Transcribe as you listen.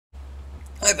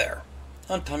Hi there,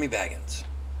 I'm Tommy Baggins,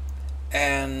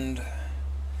 and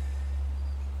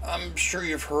I'm sure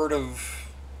you've heard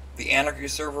of the anarchy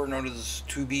server known as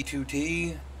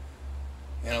 2B2T.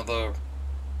 You know, the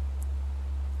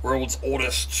world's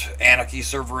oldest anarchy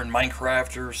server in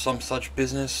Minecraft or some such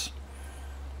business.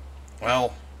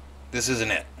 Well, this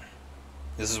isn't it.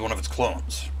 This is one of its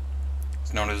clones.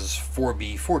 It's known as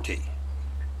 4B4T.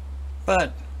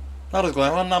 But not as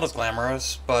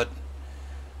glamorous, but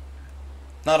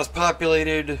not as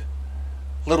populated,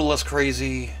 little less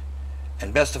crazy,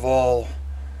 and best of all,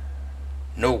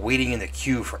 no waiting in the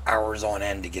queue for hours on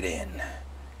end to get in.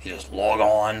 You just log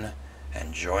on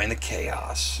and join the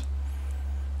chaos.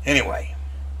 Anyway,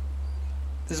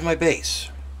 this is my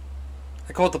base.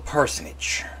 I call it the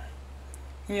Parsonage.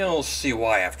 You'll see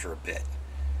why after a bit.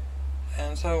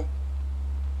 And so,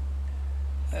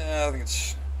 I think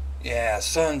it's,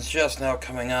 sun's just now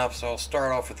coming up, so I'll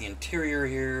start off with the interior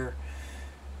here.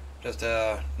 Just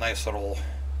a nice little,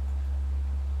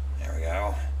 there we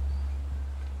go.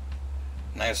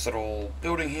 Nice little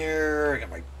building here. I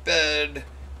got my bed,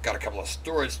 got a couple of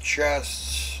storage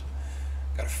chests,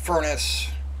 got a furnace,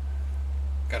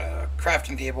 got a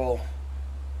crafting table.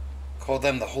 Call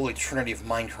them the Holy Trinity of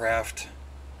Minecraft.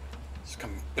 It's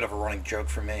become a bit of a running joke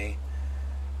for me.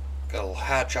 Got a little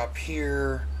hatch up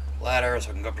here, ladder so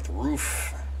I can go up to the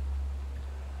roof.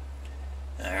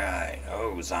 Alright,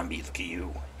 oh zombie, look at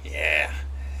you. Yeah.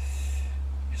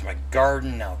 Here's my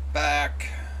garden out back.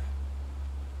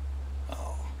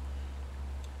 Oh.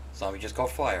 Zombie just caught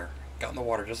fire. Got in the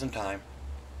water just in time.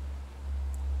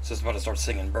 It's just about to start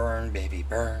singing burn, baby,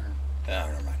 burn. Oh,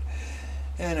 never mind.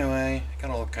 Anyway, got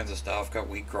all kinds of stuff. Got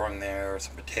wheat growing there,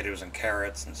 some potatoes and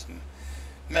carrots, and some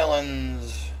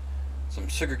melons, some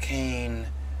sugar cane,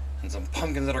 and some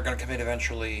pumpkins that are going to come in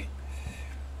eventually.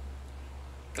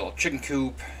 Got a little chicken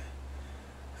coop,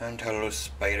 and a little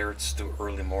spider. It's still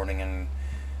early morning, and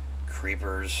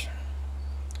creepers.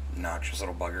 Noxious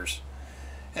little buggers.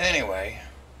 Anyway,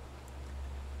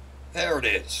 there it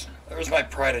is. There's my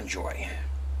pride and joy.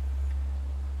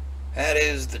 That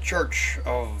is the Church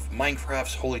of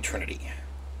Minecraft's Holy Trinity,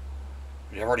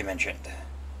 which I've already mentioned.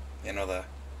 You know,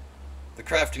 the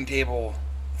crafting table,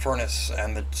 furnace,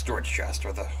 and the storage chest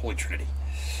are the Holy Trinity.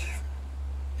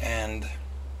 And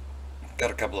got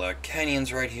a couple of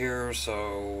canyons right here,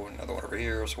 so another one over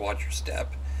here, so watch your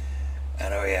step.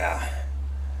 And oh yeah,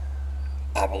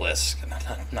 obelisk, not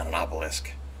an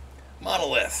obelisk,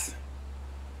 monolith.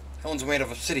 That one's made of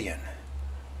obsidian.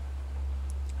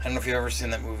 I don't know if you've ever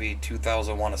seen that movie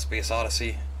 2001: A Space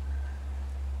Odyssey.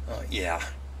 Yeah,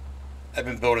 I've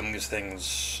been building these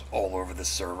things all over this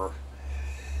server.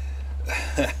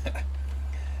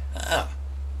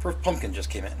 First pumpkin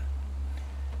just came in.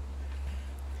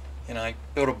 You know, I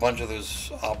built a bunch of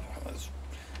those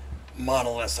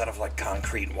monoliths out of like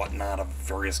concrete and whatnot of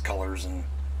various colors, and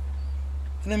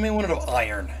I made one out of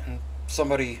iron, and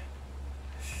somebody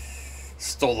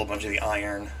stole a bunch of the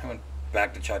iron. I went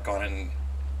back to check on it, and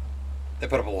they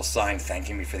put up a little sign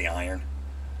thanking me for the iron.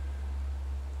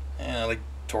 Yeah, they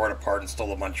tore it apart and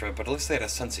stole a bunch of it, but at least they had a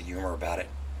sense of humor about it.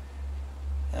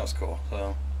 That was cool.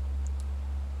 So,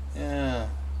 yeah,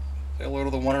 say hello to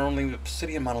the one and only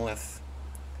obsidian monolith.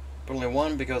 But only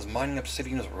one, because mining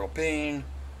obsidian is a real pain.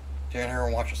 Down here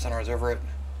and watch the sunrise over it.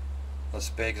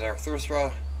 Let's beg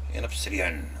Zarathustra in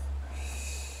obsidian.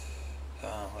 So,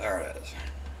 there it is.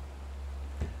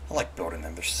 I like building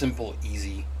them. They're simple,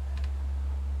 easy.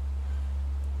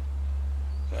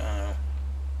 So,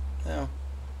 yeah.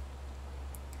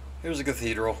 Here's a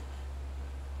cathedral.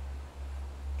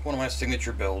 One of my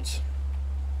signature builds.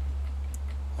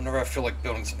 Whenever I feel like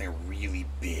building something really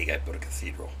big, I build a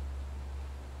cathedral.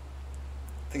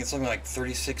 I think it's something like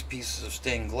 36 pieces of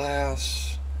stained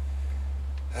glass.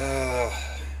 I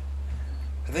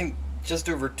think just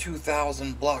over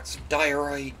 2,000 blocks of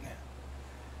diorite.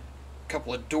 A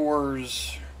couple of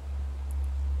doors.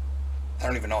 I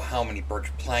don't even know how many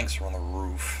birch planks are on the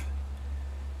roof.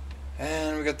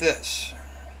 And we got this.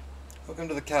 Welcome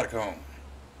to the catacomb.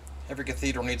 Every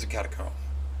cathedral needs a catacomb.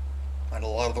 Find a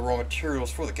lot of the raw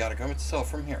materials for the catacomb itself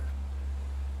from here.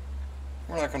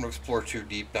 We're not going to explore too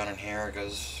deep down in here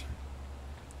because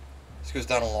this goes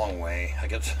down a long way.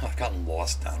 I've gotten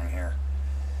lost down in here.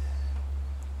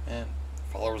 And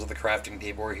followers of the crafting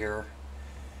table are here.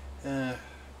 You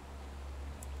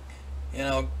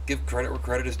know, give credit where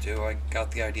credit is due. I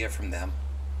got the idea from them.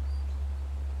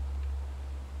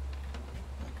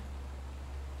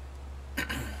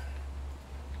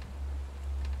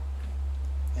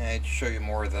 I'd show you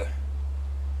more of the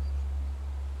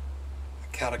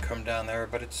catacomb down there,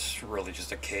 but it's really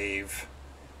just a cave.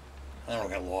 I don't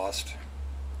get lost.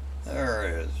 There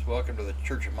it is. Welcome to the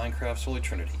Church of Minecraft's Holy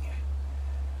Trinity.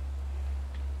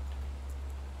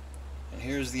 And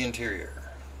here's the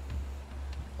interior.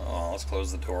 Oh, let's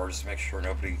close the door just to make sure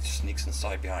nobody sneaks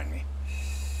inside behind me.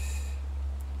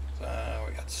 So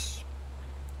we got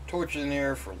torches in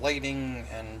here for lighting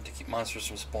and to keep monsters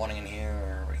from spawning in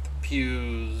here. We got the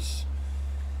pews.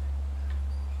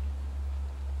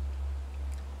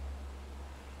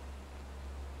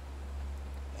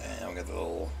 And we got the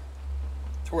little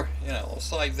little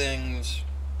side things.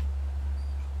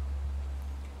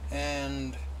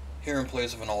 And here in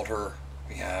place of an altar,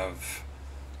 we have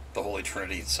the Holy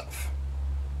Trinity itself.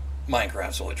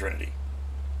 Minecraft's Holy Trinity.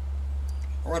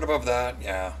 Right above that,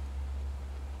 yeah.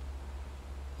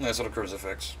 Nice little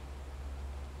crucifix.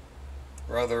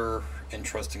 Rather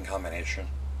interesting combination.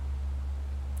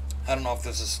 I don't know if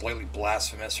this is slightly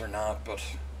blasphemous or not, but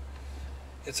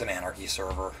it's an anarchy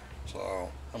server,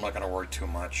 so I'm not going to worry too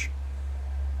much.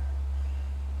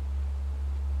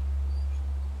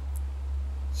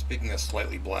 Speaking of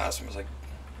slightly blasphemous, I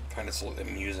find it slightly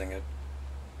amusing.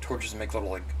 Torches make little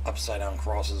like upside down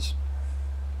crosses.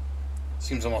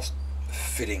 Seems almost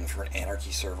fitting for an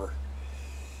anarchy server.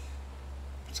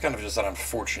 It's kind of just an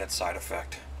unfortunate side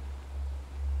effect.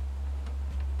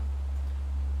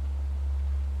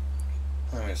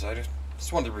 Anyways, I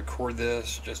just wanted to record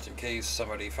this just in case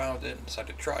somebody found it and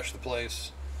decided to trash the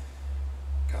place,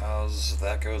 because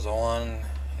that goes on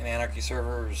in anarchy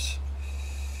servers.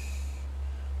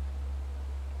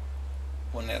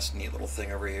 One nice neat little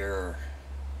thing over here.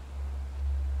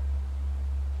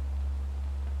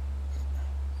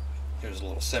 Here's a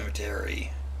little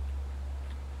cemetery.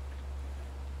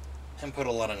 And put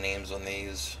a lot of names on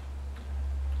these.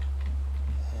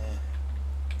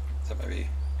 That might be...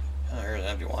 Oh, here's an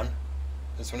empty one.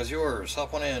 This one is yours.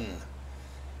 Hop on in.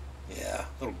 Yeah,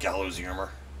 little gallows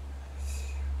humor.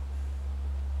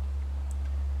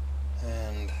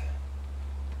 And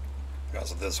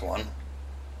also this one.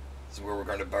 This is where we're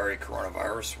going to bury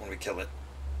coronavirus when we kill it.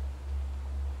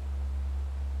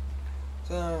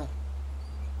 So...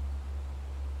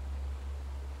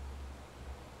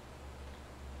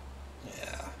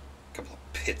 yeah, a couple of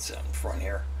pits out in front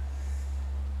here.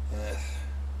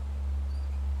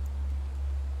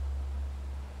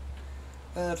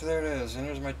 But there it is, and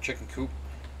here's my chicken coop.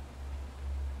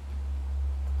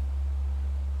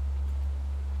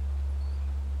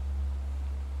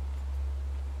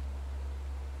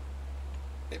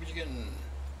 Baby chicken.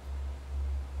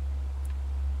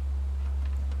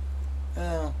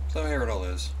 Oh, so here it all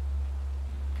is.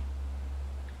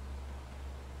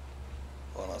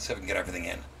 Well, let's see if we can get everything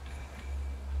in.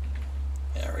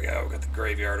 There we go. We got the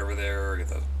graveyard over there. We got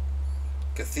the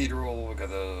cathedral. We got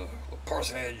the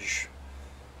parsonage,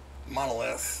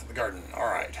 monolith, the garden. All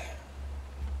right.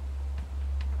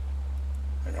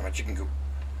 I got my chicken coop.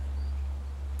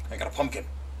 I got a pumpkin.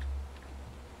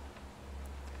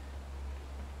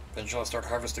 Eventually I'll start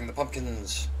harvesting the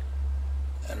pumpkins,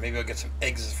 and maybe I'll get some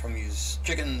eggs from these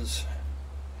chickens,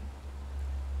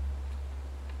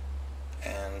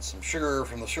 and some sugar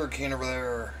from the sugar cane over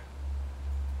there,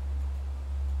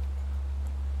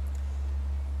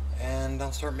 and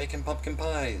I'll start making pumpkin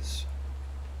pies.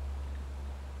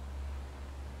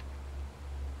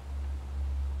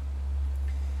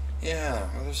 Yeah,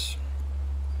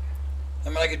 I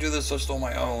mean, I could do this just on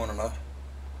my own on a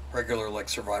regular, like,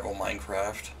 survival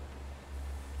Minecraft.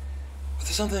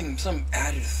 But there's some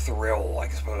added thrill, I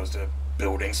suppose, to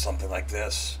building something like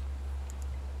this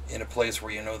in a place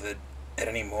where you know that at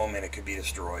any moment it could be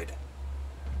destroyed.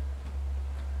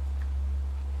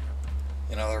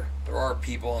 You know, there are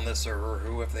people on this server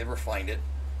who, if they ever find it,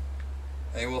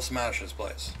 they will smash this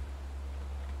place.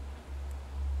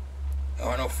 Oh,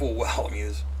 I know full well, I mean,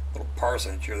 this little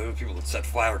parsonage here, there's people that set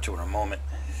fire to it in a moment.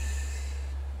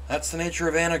 That's the nature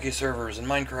of anarchy servers in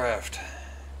Minecraft.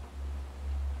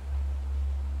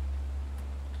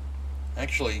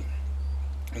 Actually,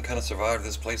 and kind of survived.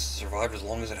 This place has survived as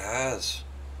long as it has.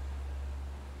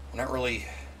 We're not really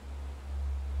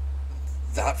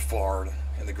that far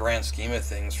in the grand scheme of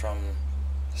things from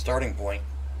the starting point.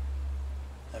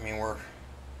 I mean, we're,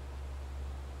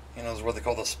 you know, this is what they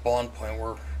call the spawn point.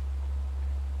 We're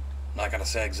not going to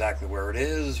say exactly where it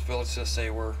is, but let's just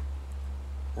say we're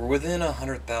within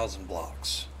 100,000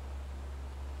 blocks,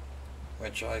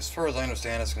 which, as far as I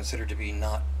understand, is considered to be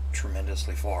not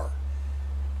tremendously far.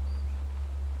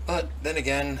 But then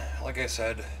again, like I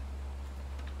said,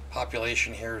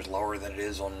 population here is lower than it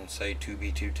is on, say,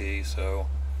 2B2T, so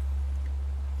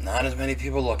not as many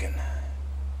people looking. A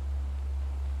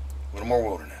little more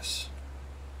wilderness.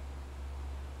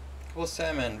 Cool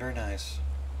salmon, very nice.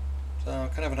 So,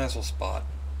 kind of a nice little spot.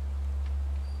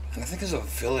 And I think there's a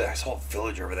village. I saw a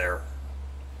village over there.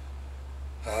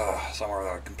 Somewhere that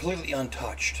are completely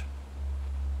untouched.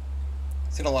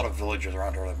 I've seen a lot of villages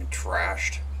around here that have been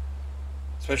trashed.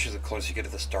 Especially the closer you get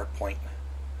to the start point.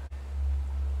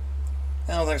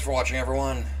 Well, thanks for watching,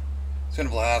 everyone. It's been a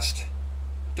blast.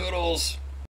 Doodles!